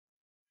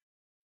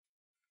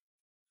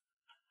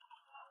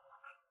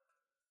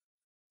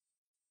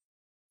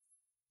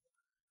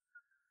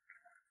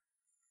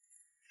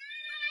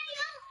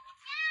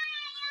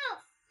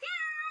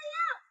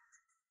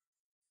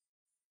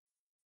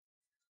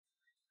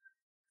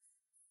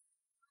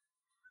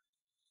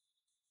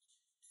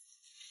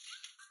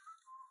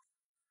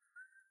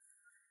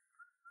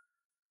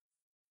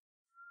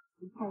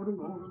怕我这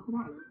狗可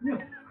怕了。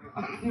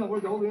你要不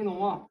是脚给你弄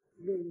吗？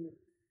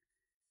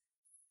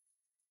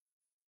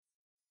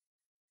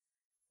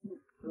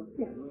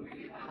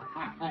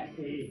哎，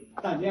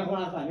打电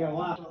话打电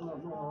话。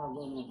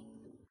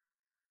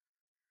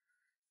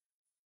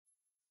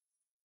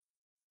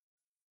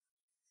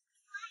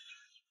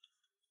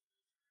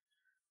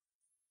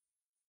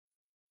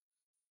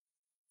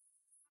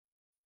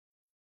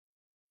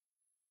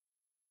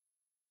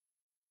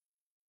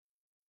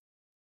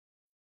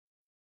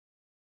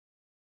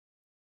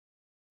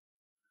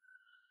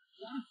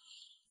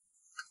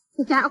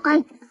姐姐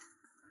OK，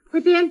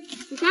 快点，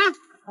姐姐。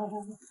好。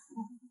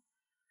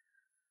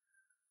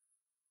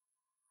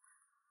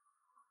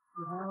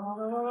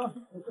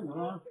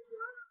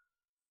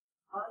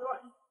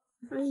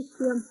哎天！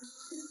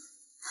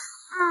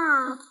啊！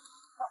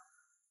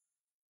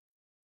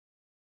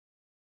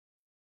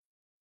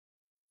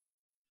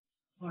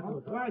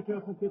这玩意就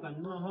很干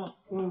净了哈。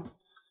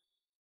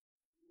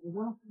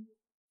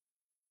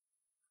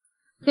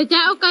姐姐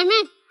OK 没？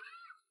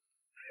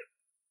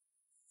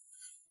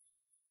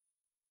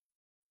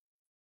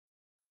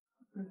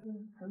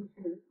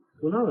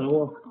搁哪儿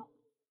我？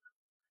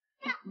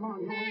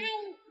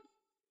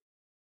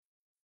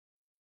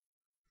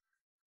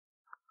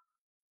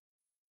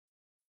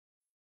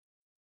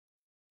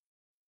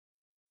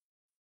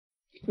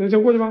那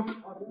先过去吧。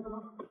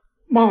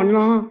忙好你了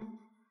啊。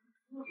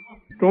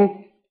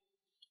中。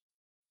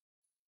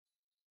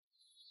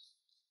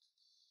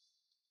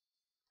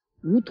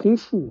梧桐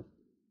树。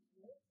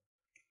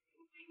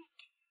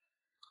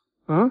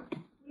啊？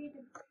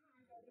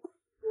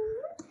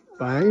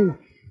白。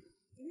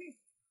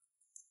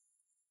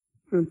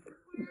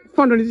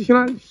放这里就行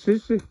了。谁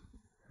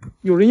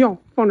有人要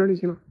放这里就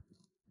行了。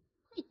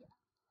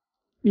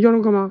你要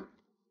这干嘛？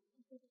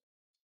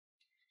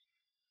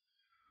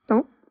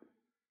等。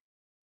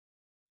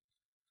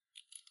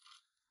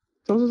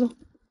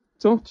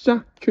走，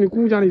下去你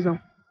姑姑家里走，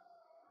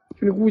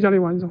去你姑姑家里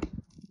玩走。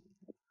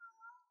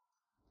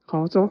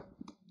好，走。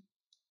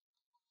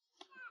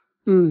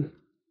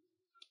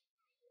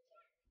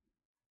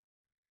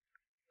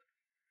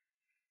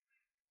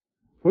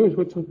不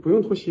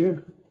用脱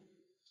鞋。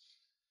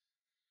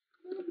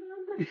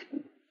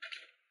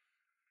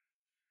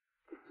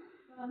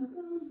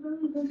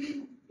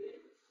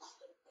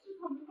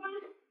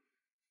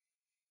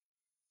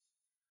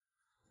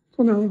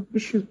坐哪儿？没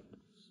事。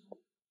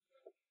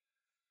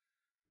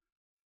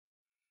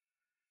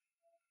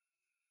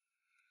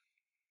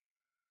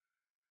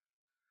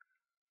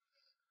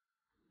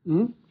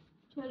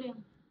漂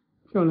亮。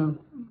漂亮。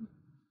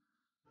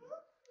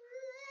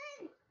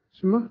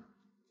什么？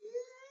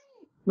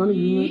哪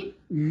里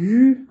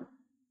鱼？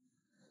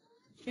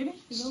鱼？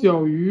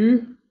小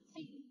鱼？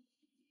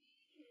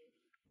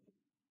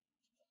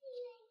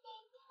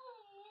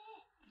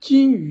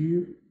金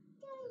鱼？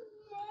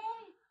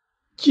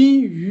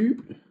金鱼？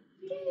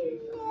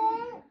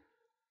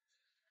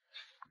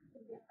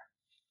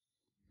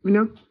没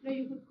娘？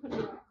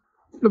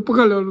那不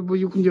可能，不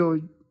有空调，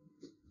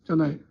相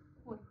当于。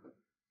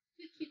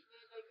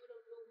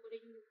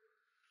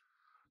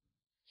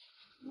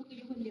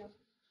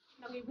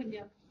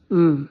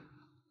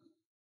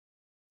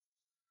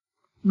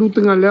路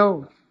灯啊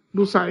了，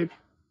路晒，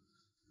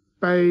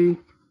摆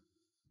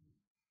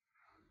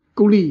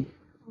狗梨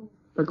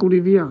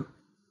味啊。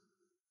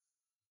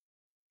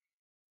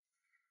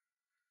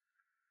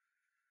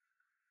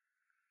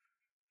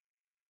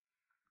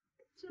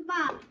吃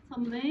吧，草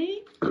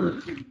莓，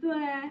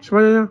对。吃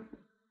吧，洋洋。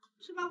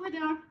吃吧，快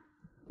点儿。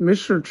没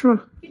事，吃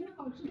吧。给点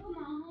好吃的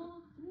嘛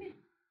哈，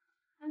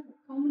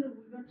从我们这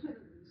屋里边ထွက်的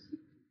东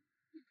西。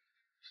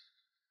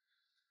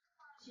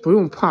不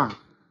用怕。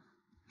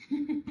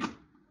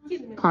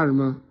怕什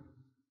么？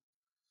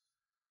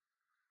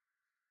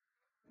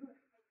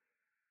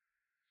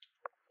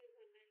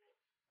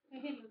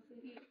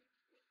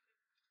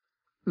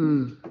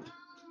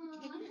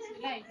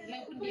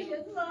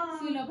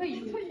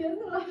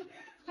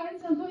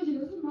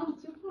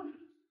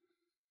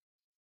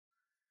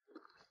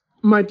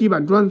卖地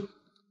板砖，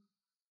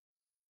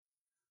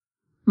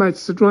卖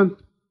瓷砖。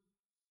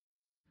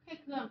开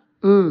课。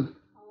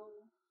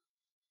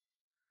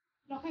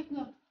要开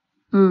课。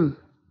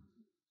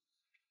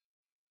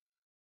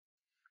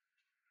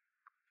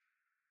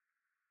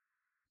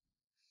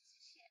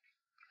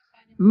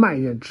卖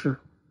点吃。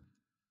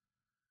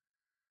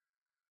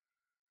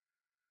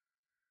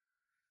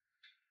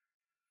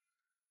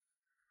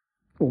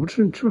我不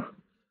吃，你吃吧。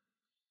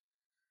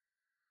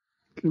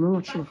给妈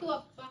妈吃吧。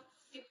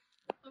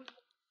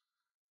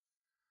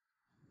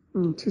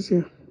谢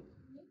谢。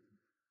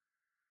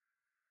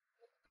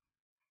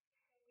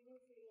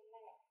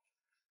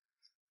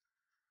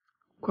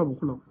快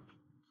不了。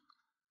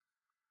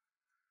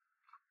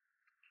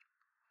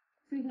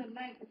这个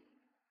赖的。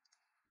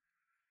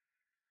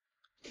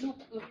那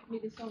个你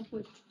的小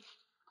腿，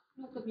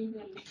那个明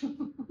显了。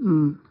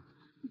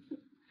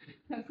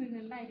他这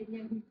个赖的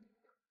样。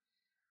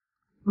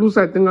路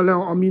晒灯啊了，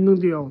阿米弄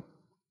掉。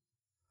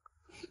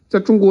在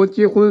中国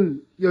结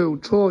婚要有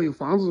车有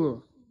房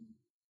子。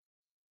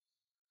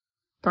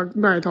他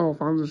那一套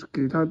房子是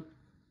给他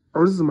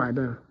儿子买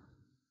的，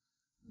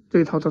这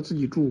一套他自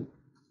己住，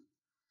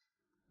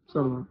知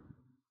道吗？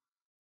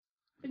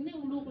เป็นเรื่อ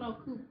งลูกเรา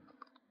คือ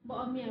บ่เ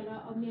อาเมียแล้ว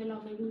เอาเมียเรา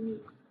มาอยู่นี่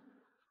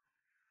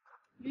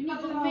อยู่นี่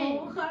กับแม่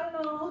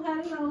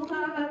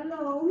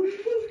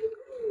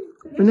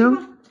人家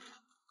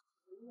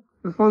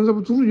那房子不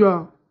租出去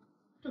啊？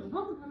这个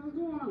房子他能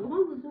租，那个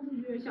房子租出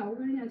去，下午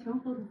跟人家签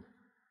合同。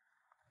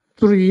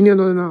租出去1年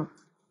多少呢？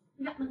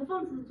呀，那个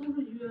房子租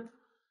出去，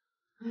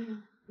哎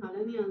呀，那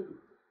2年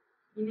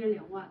1年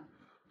2万，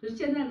就是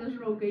现在的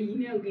时候给1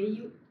年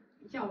给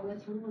下午再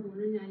签合同，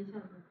人家一下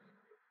子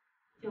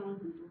降了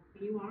很多，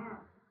给1万2。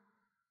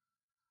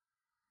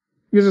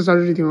也是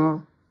30平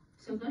啊？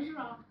小30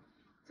啊，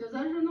小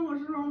30那个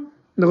时候。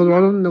那个多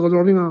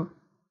少平啊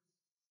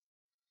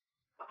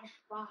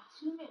88，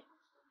随便。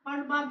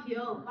88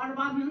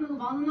平那个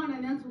房子，那2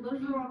年租的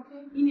时候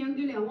，1年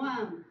给2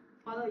万，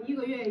花到一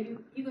个月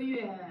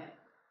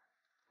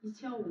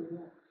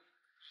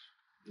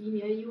1500，1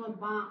年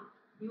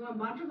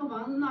18000，18000。这个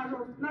房子那时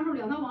候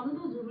2套房子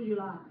都租出去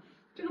了，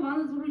这个房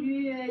子租出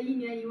去1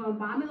年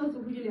18000，那个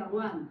租出去2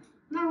万。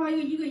那时候还有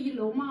一个1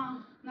楼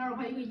嘛，那时候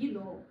还有一个1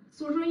楼。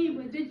做生意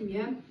这几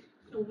年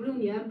5、6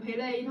年赔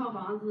了一套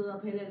房子，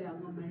赔了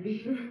2个门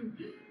市。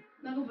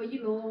那个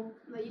1楼，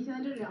那以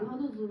前这2套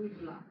都租出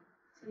去了。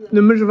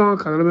那门市房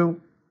看到了没有？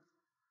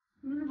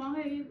门市房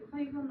还有一个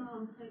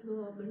呢，还有一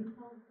个门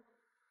窗。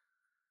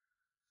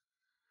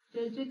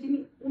这今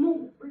年我们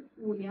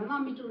5年了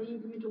没挣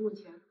过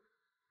钱。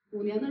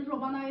5年的时候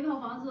把那一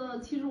套房子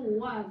75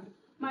万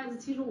卖的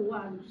75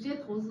万，直接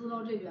投资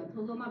到这边，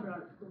投资到那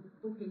边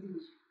都赔进去，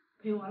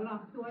赔完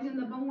了，赔完现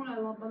在搬过来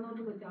了，搬到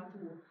这个家住，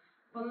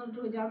恒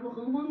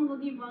丰那个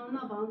地方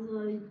那房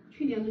子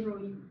去年的时候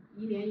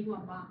一年1万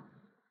8。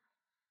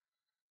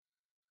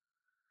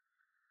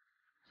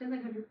现在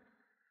开始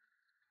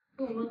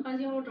给我们韩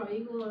小找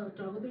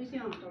个对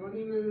象，找个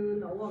你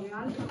们老挝给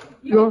俺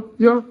呀，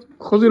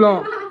喝醉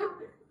了。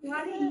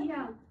压力一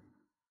样。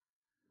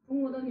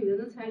中国的女人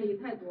的彩礼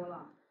太多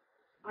了，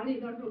阿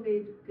丽到时候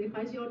给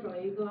韩小找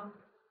一个，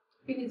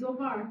给你做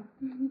饭儿，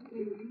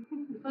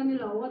把你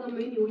老挝的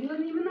美女，我觉得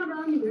你们那边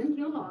的女人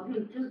挺好，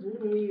挺知足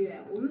容易。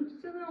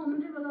现在我们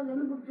这边的人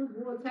都不知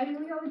足，彩礼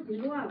都要几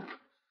十万，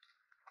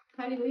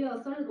彩礼都要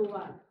30多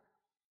万。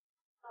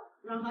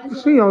让韩小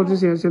谁要这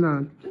些现在？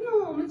真的，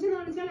我们前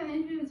2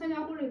年去参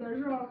加婚礼的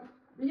时候，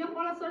人家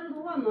花了30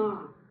多万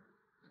呢。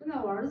现在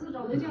我儿子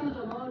找对象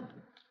找到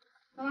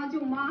他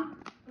舅妈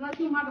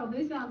找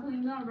对象，从你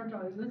们那边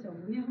找一个小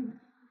姑娘，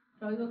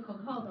找一个可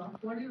靠的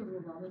过日子的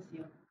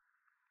行，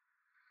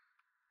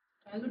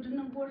找一个真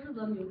正过日子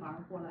的女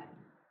孩过来。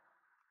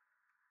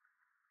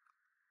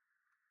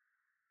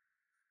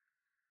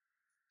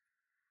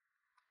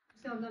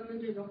像咱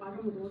们这边花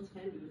这么多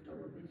彩礼找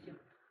个对象，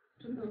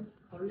真的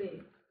好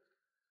累。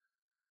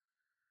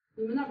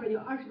你们那边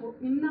20多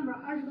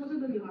岁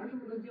的女孩是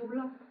不是都结婚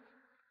了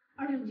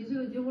？20几岁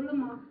的结婚了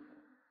吗？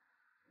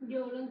结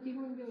婚了没结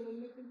婚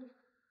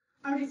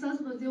？23、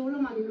24都结婚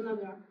了吗？你们那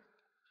边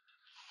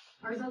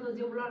？23都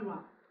结婚了是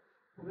吧？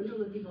我们这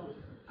个地方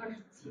26、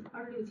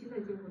27才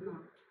结婚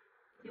呢，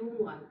结婚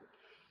晚，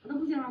我都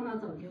不想让他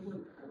早结婚，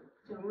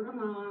想让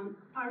他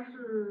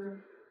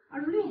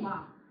26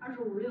吧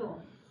，25、6。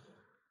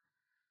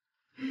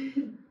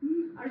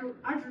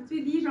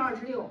最低是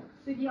26，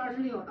最低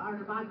26到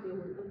28结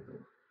婚都走，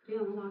这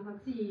样的话他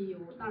自己有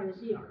大人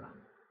心眼了。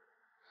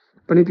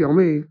把你表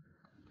妹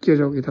介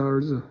绍给他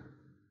儿子。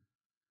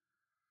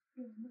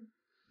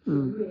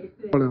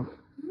漂亮。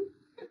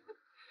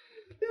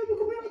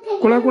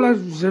过来，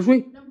热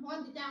水。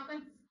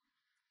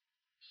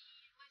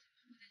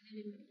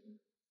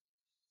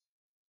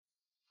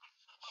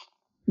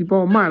你把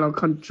我卖了，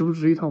看值不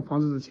值一套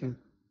房子的钱。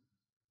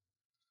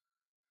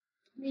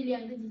你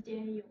2个姐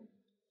姐有。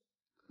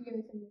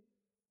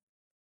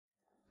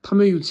他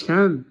们有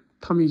钱，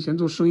他们以前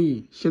做生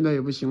意，现在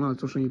也不行了，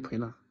做生意赔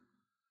了。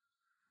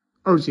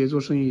2姐做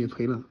生意也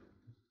赔了。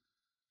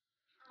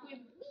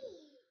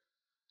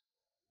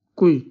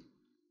贵，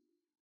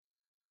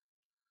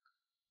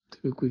特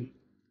别贵。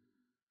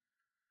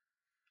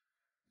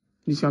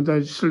你想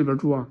在市里边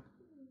住啊？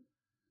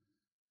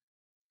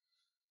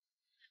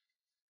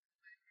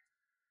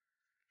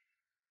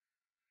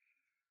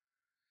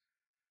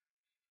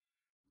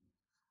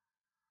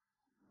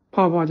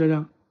怕不怕，佳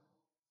佳？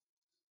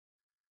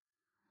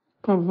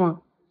怕不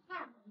怕？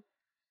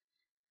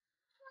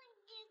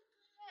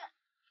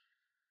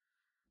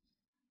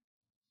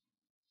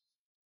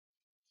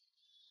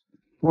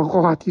我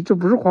滑滑梯，这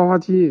不是滑滑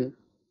梯。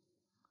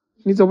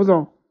你走不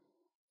走？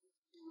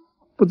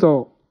不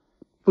走，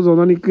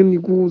那你跟你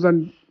姑姑在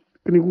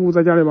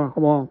家里吧，好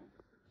不好？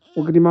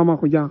我跟你妈妈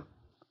回家。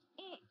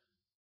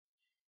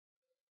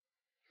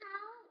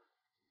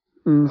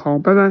好，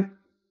拜拜。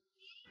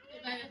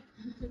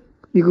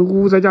你跟姑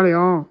姑在家里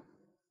啊。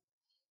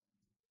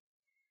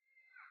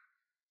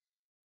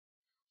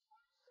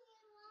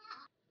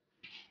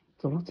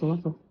走了，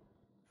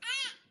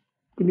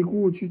跟你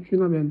姑姑去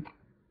那边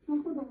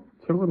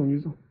签合同去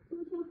走。签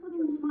合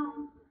同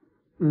吗？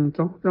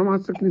走，让妈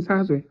给你擦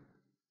下嘴。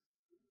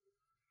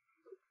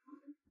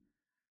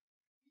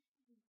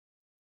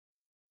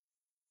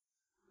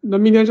那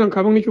明天上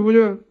开封你去不去？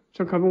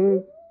上开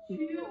封？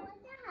去。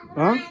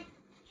啊？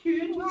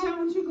去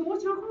跟我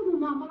抢合同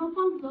嘛，把那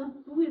房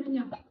子租给人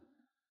家，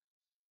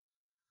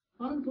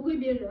房子租给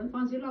别人，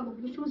放心了，都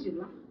不省心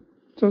了。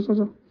走。租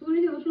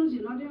人家都省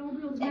心了，这样我不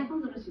用买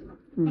房子的心了。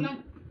过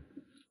来，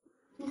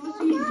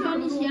叫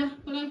你洗，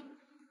过来，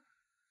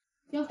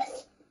叫，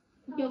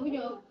不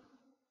叫？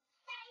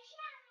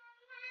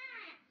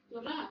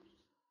有啥？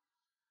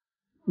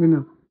为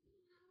呢？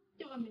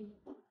叫个没？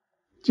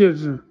戒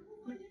指。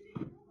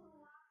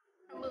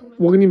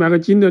我给你买个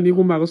金的，你给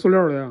我买个塑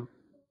料的呀。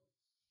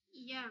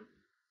一样。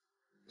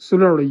塑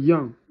料的一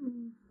样。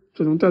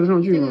这种戴得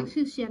上去吗？这个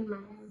是现买。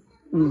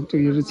这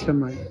个也是钱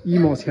买，1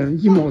毛钱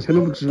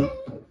都不值。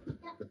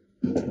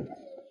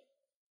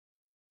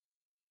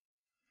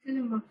真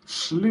的吗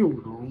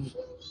？16楼。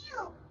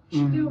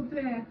16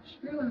对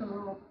，16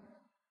楼。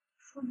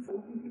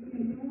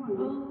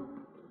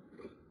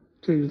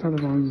这是他的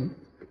房子。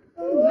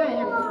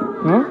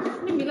啊？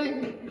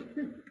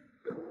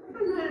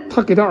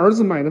他给他儿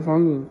子买的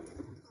房子。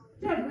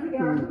这不是给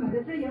儿子买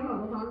的，这是养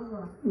老的房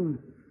子。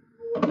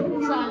这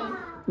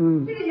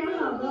是养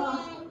老的。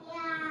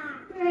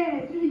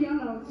对，这是养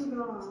老的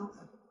啊。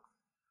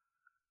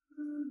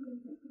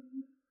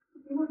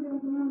一会儿就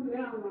不能这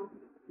样了。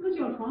那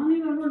小床那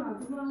个哪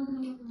不放？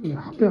哎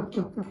呀，不要，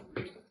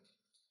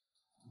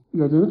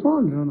要这个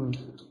床你知道吗？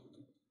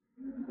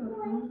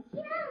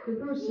这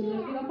都是新的，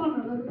给他放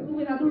上了，都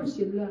给他都是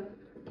新的，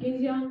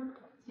冰箱、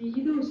洗衣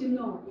机都是新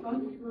的，房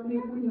子那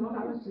个空调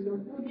啥都新的，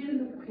不是别人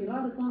都赔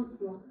了的房子，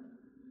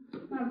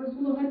那时候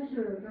租的还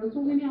吃，这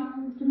租给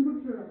娘真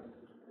不吃。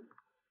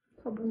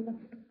可不的。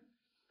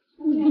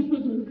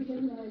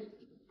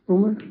我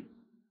们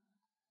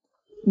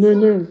那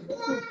那个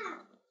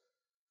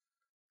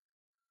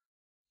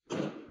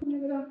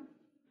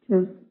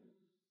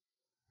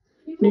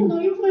你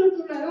弄一混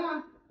出来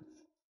了。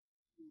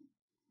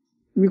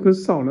你可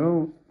少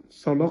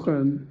了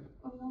很。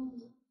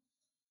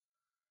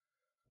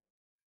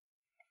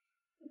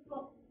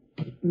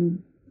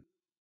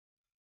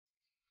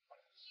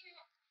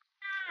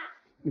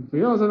你不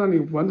要在那里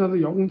玩他的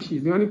遥控器，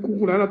等下你姑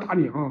姑来了打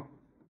你啊！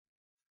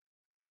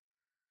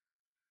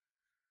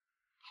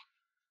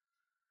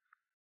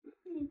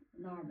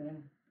那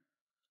200。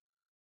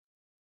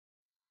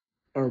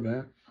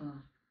200。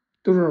啊。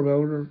都是200，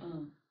我这。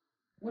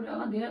我这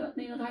俺爹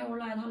那个他一会儿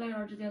来，他来这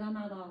儿直接他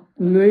拿到。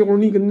那一会儿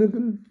你跟着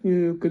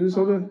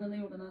嫂子。我跟那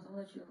一会儿跟他嫂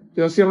子去。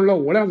要是让老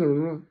挝俩字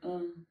是吧？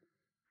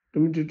这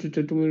么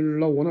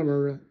老挝那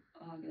边的。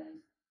给他。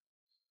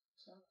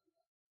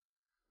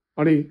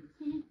阿丽，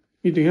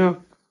你等一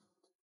下。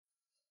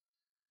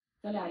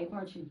咱俩一块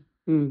儿去。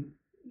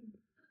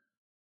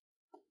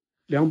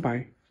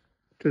200，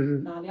这是。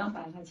拿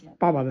200块钱。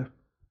爸爸的。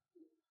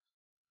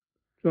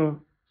是吧？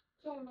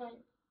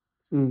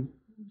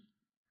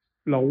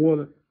老挝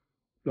的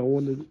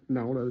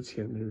拿过来的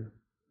钱，这是。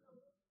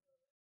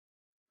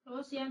多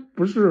少钱？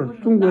不是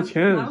中国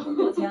钱。拿中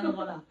国钱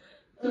我了。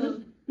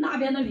那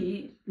边的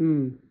礼。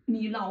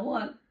你老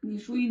挝，你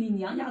属于你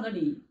娘家的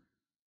礼。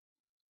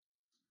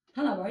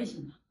他那边也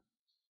行吧？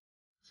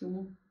行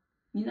不？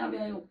你那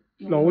边有？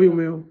老挝有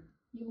没有？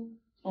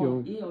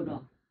有。也有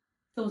着。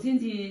走亲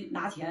戚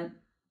拿钱。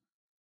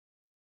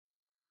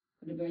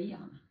我这边一样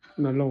的。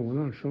那老挝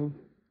那省。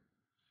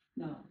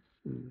那。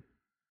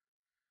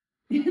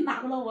你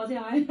拿不了我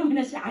钱，要给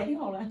他吓一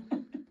跳了。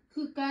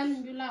去干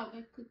你就拿我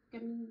去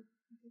干。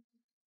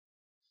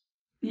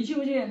你去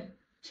不去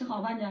吃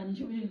好饭去？你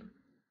去不去？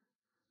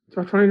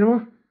叫穿什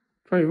么？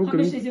穿衣服。还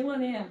没睡醒了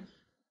你？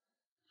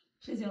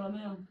睡醒了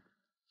没有？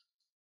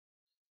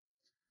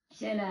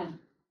现在。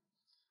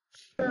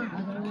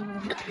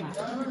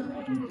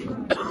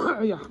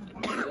哎呀！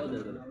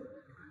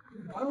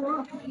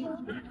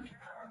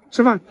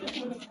吃饭。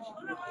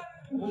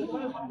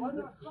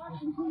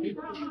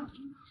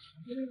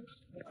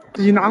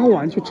自己拿个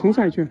碗去盛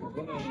菜去。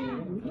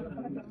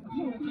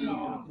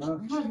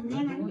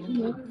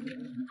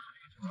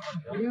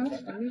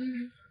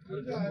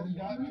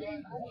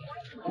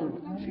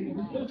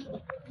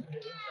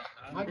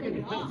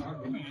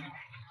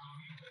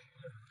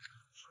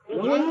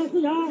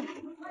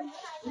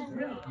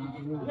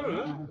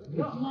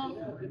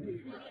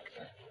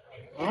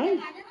哎，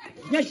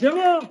也行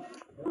啊。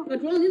我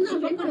主要你拿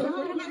回来，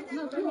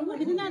我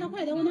给你拿到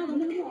回来，我拿到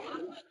那个。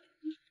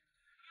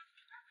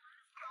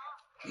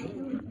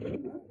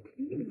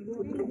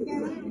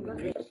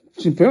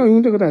你不要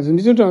用这个袋子，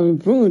你就这样，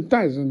不用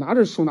袋子，拿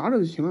着手拿着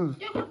就行了。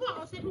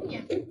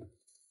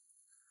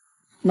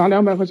拿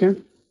200块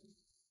钱，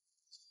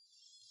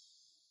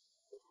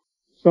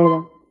算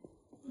了吧。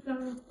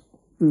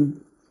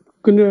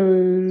跟着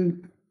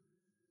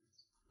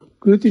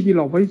弟弟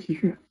老婆一起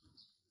去，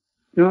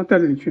让他带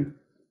着你去。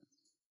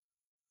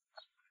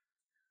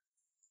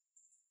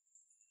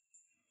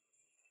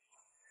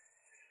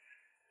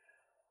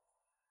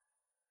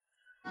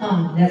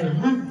好的，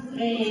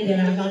这个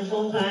让刚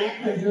出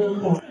来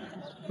，25。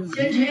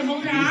先吹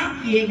后账，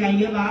越干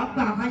越棒，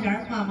挂花件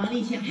忙忙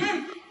的钱哈。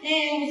我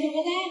说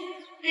我的，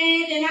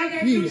这俩字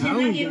首先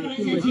咱给不能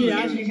先去，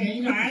先吹上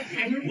一段，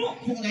开始鼓，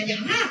控大家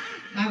哈，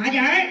挂花件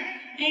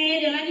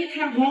这俩你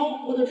弹好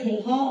我都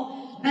吹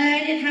好，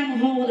你弹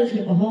不好我都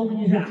吹不好，我跟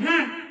你说哈，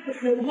我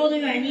吹不好都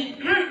怨你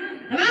哈，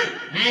来吧，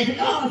就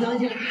高上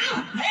去了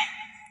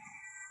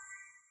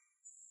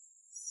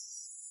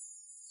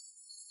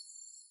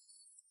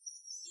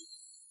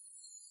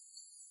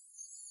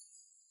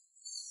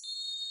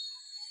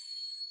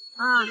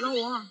啊！老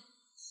王。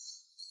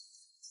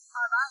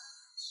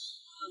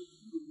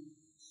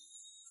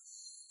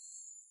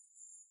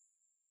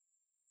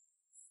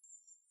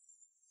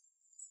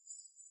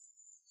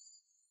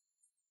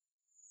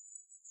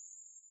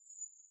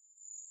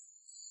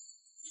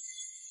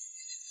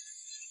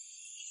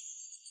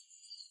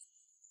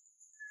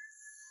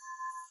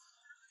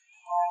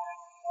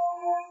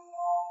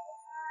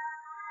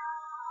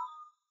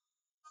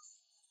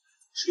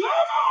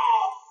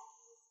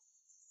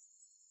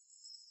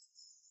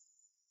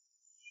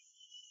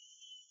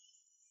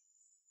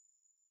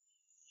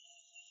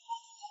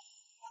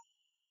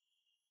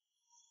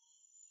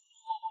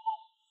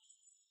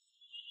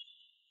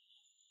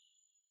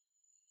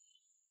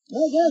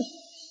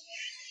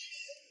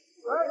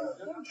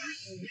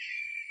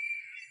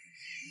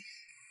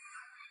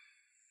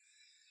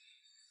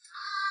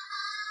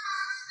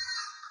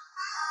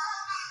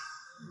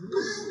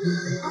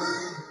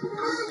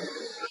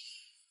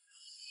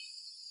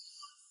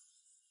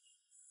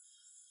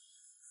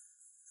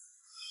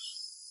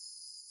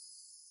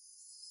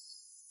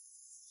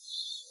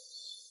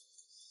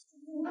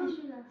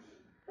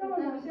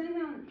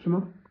什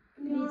么？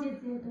离姐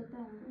姐多大？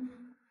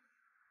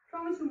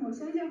装什么？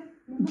想想。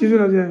几岁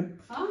了姐？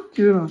啊？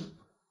几岁了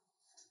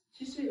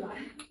？7岁了。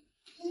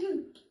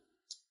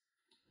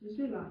几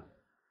岁了？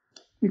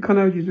你看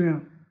他有几岁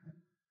啊？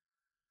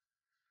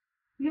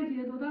你看姐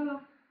姐多大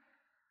了？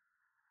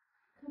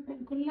他เป็น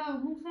คนลาว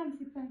เพิ่ง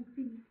38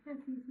 ปี40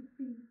 ปี。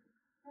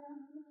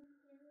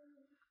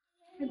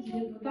他姐姐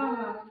多大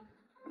了？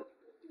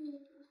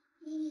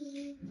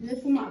姐姐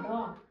属马的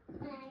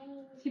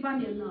，7、8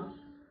年的。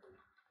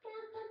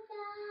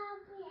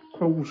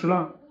快50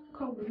了。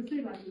快50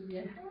岁了，姐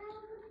姐。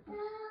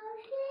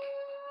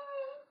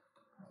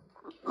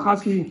哈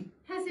西。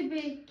50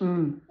 ปี7、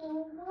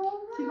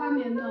8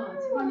年的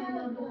，7、8年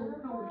的都快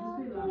50岁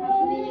了。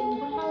你ยัง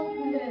บ่เท่าเ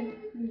พื่อน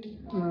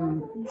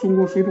中国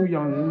水土养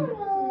人。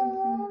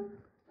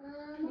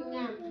ง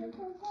าม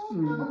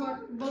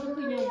บ่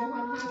คือยังบ่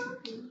ฮอด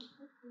50 ปี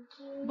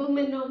บ่แ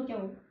ม่นน้องเจ้า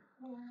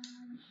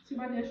7、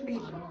8年属马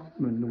的。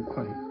门弄快。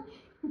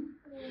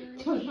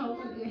เจ้าเท่า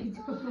กันเลยเ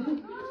จ้า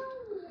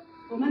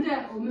我们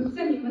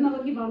在你们那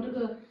个地方，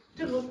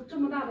这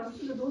么大的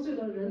40多岁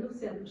的人都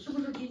显，是不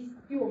是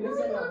比我们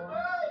显老啊？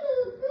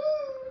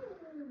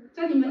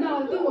在你们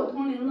那跟我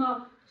同龄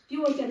的，比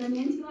我显得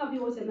年轻啊，比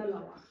我显得老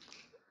啊？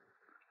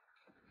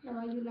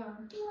老อยู่แล้ว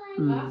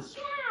啊？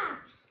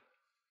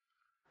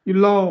你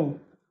老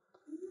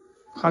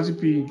50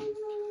 ปี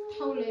เ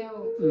ท่าแล้ว。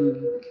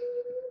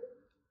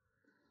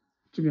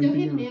这边เจ้า 不一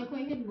เห็น 样。 แม่เค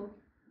ยเห็นบ่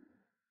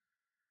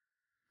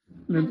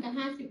ห่าง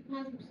กั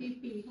น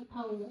54 ปีเขาเ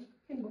ท่าแล้ว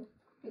เห็นบ่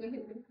เห็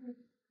นบ่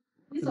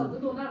你嫂子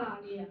多大了？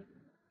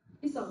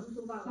你嫂子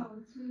多大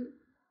了？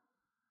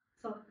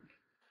嫂。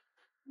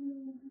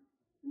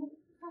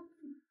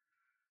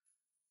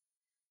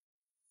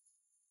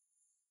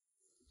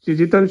姐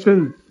姐单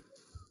身，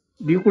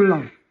离婚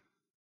了。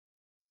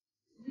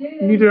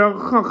你这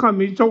还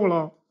没找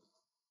了？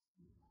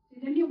姐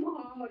姐命不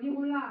好，离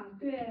婚了。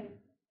对。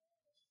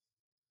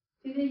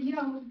姐姐一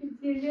样，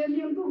姐姐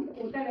命更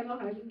苦，带2个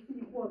孩子自己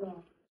过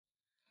的。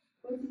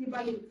我自己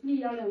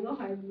养2个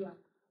孩子。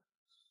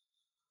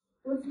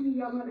我自己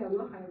养了2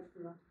个孩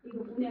子，一个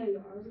姑娘一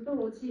个儿子，都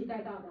是我自己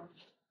带大的。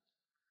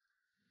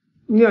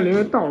年龄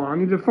也到了，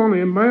你这房子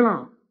也买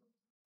了，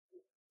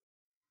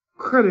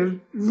还得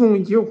容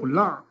易结婚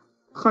了，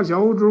还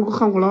小之后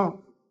看过了，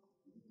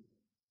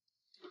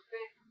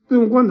不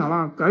用管他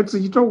了，该自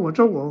己找过，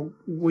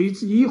为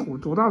自己以后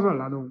做打算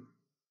了都。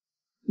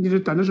你这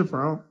担的是分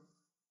儿。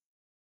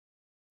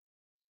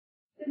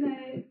现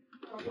在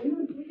我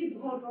们自己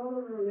不好找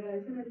的时候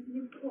嘞，现在自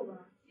己做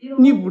吧。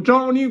你不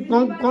找，你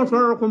光说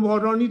二婚不好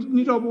找，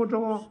你找不好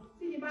找啊？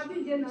自己把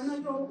最艰难的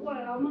时候过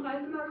来了。我们孩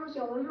子那时候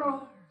小的时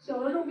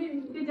候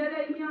跟佳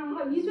佳一样，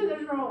他1岁的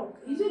时候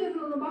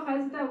都把孩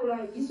子带过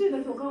来，1岁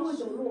的时候刚会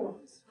走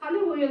路，他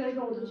6个月的时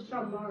候我就去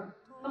上班，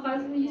他孩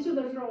子1岁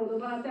的时候我都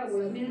把他带过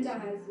来，没人带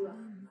孩子，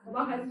我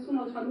把孩子送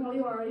到传统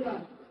幼儿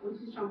园，我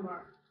去上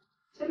班。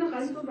现在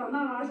孩子都长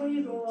大了，所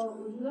以说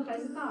我觉得孩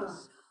子大了，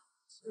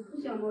我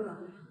不想多找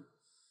了，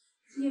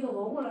自己都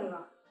熬过来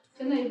了。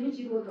现在也不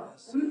急着找，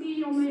我们毕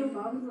竟没有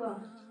房子，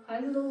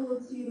孩子都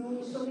自己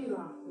能受力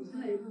了，我现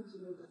在也不急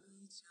着找。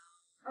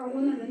二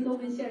婚的人都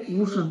很现实。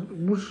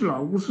50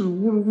了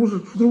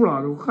，50出头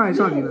了，都还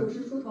啥的了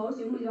？50出头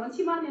行不行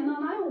？7、8年的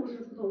哪有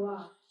50出头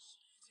啊？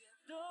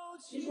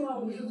你说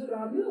50岁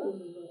了，没有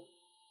50岁。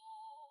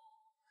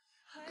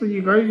自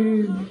己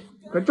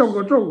该照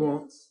顾，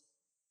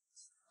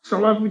少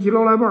来夫妻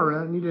老来伴儿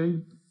的，你这。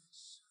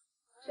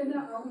现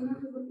在我们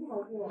这个不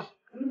好过，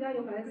我们家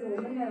有孩子，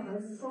我们家有孩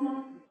子，双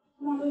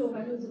方都有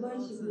孩子，就在一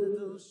起住，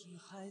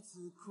在一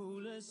起不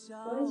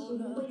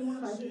会因为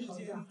孩子吵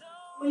架，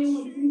会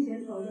因为金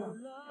钱吵架。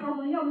他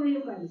们要不是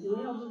有感情，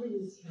要不是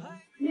有钱，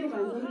没有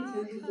感情没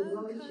钱是走不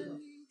到一起的。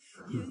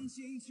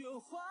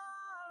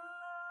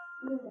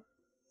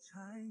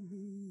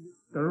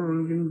到时候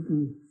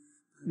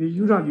你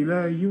有啥的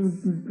嘞？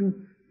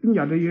你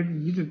家这也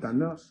一直担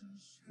着，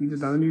你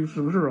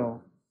是个事儿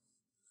啊。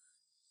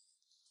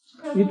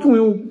你总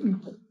有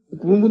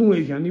雇佣不动那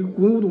一天，你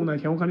雇佣不动那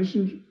天，我看你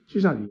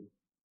是啥的？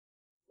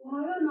养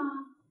老院呢？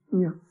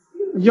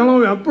养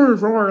老院不是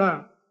说话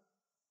的。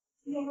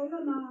养老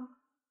院呢？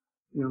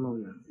养老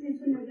院。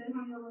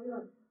养老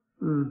院。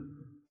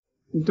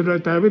你在这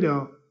待不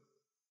了。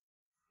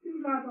就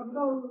是啥找不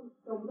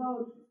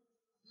到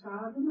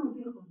啥真正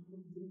最好的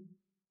东西。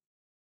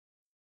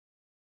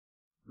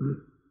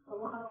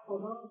我还好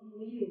多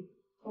主意，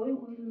头一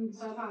回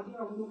害怕，第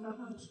二回害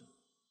怕。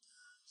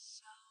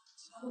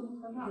不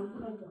能害怕，不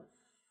能管。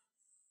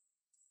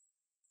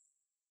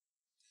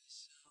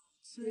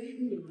所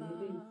以你们这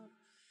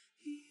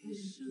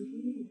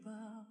个，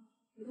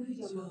我都不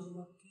讲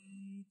了。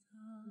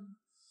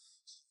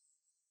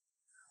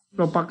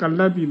要把干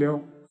来毙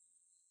了，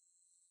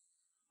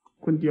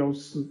混屌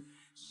丝，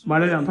买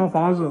了2套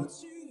房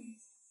子。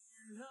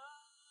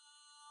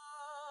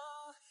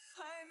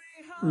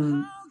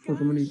说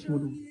什么你听不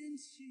懂？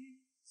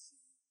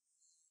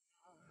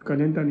改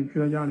天带你去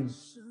他家里，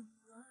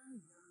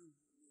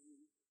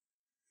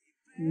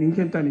明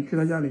天带你去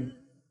他家里。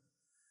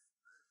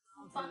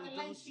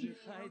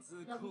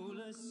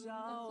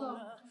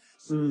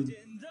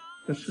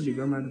在市里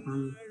边买的房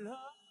子。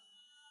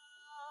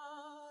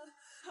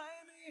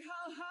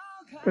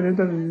改天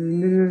带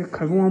你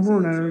开个网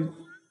棚呢，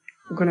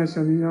我改天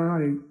相亲啥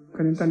的，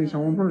改天带你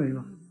上网棚去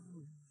吧。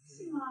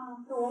是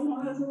吗？在网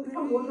棚的时候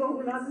看我说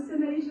回来，现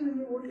在一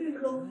直我这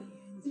个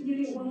自己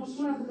离婚，我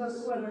从来不敢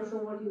跟外边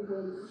说我离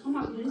婚，生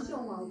怕别人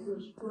笑话我做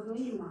生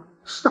意嘛。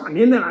啥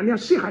年代了，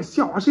谁还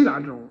笑话谁那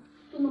种？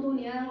这么多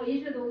年，我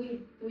一直都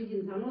隐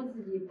藏着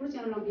自己，不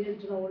想让别人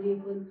知道我离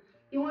婚，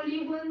因为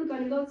离婚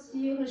感觉到自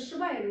己很失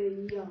败的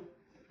一样，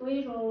所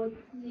以说我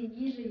自己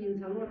一直隐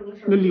藏着这个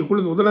事儿。那离婚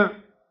了多大了？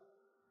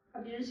怕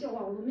别人笑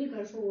话我都没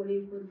敢说我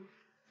离婚，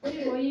所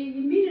以说也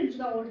没人知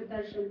道我是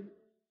单身。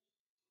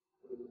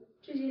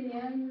这些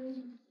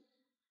年，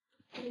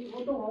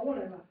我都熬过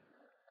来了。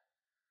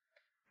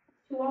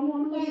去王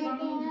庄那个地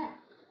方。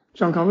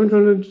上康文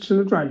村去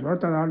那转一圈，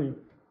在哪里？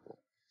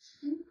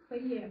可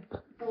以。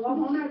王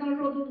庄那到时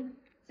候都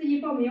自己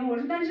报名，我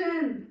是单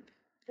身，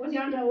我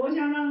想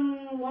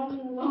让王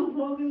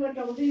婆给我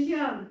找个对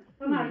象，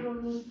到那时候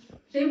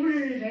谁不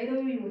是谁都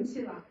有勇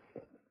气了，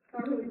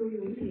到时候有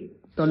勇气。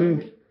到礼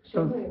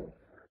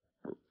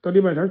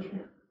拜天去。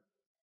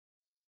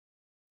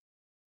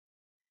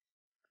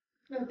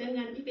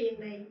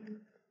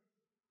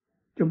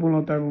就不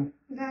能带不？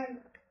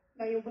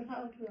那又不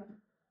套车。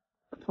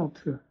套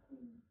车。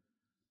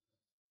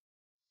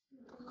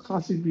哈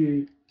西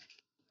比。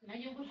那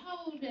又不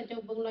套车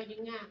就不了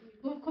应啊，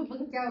我可不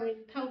叫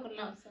人套个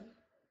老师。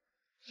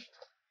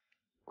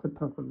快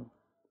套个老。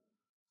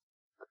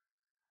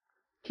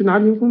去拿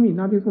瓶蜂蜜，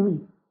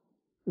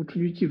我出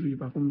去寄出去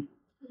把蜂蜜。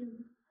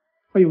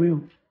还有没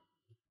有？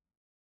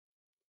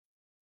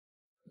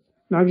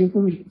拿一瓶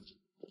蜂蜜。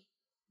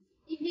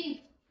1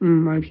瓶。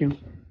拿1瓶。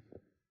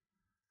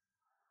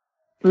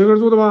那个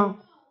做的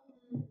吧？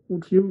我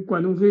出去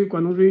灌桶水，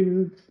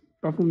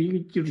把蜂蜜给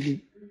寄出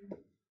去。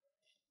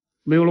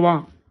没有了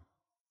吧？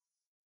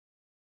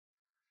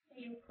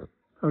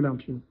还有2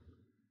瓶。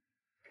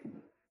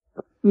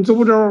你走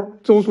不着，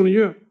走我送你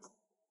去。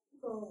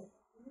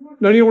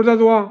那你一会儿咋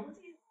走啊？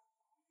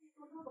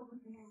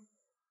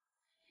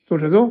坐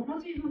车走？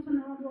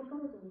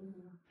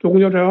坐公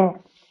交车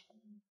啊？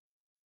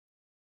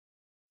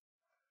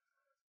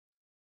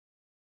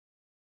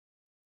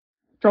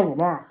找我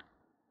吧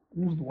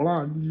，50多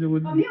了，你这个。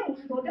没有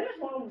50多，在这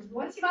说了50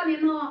多，7、8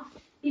年了，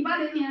你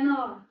80年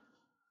了。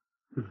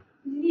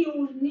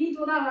你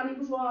多大了？你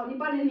不说，你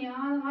80年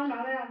啊？干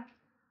啥嘞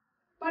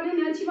？80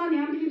年、7、8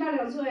年比你大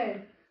2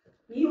岁，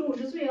你有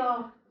50岁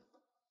啊？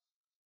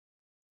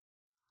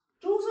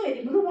周岁，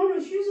你不能光说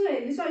虚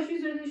岁，你算虚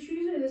岁就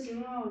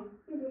行了。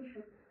这都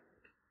是，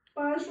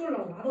把人说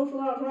老了都说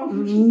到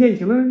50岁。年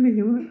轻了。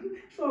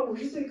说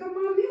50岁，干嘛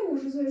没有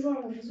50岁？说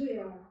50岁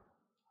呀？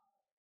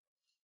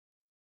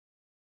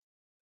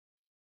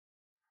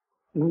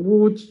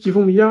我寄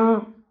蜂蜜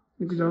呀，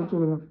你给家做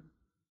的吧。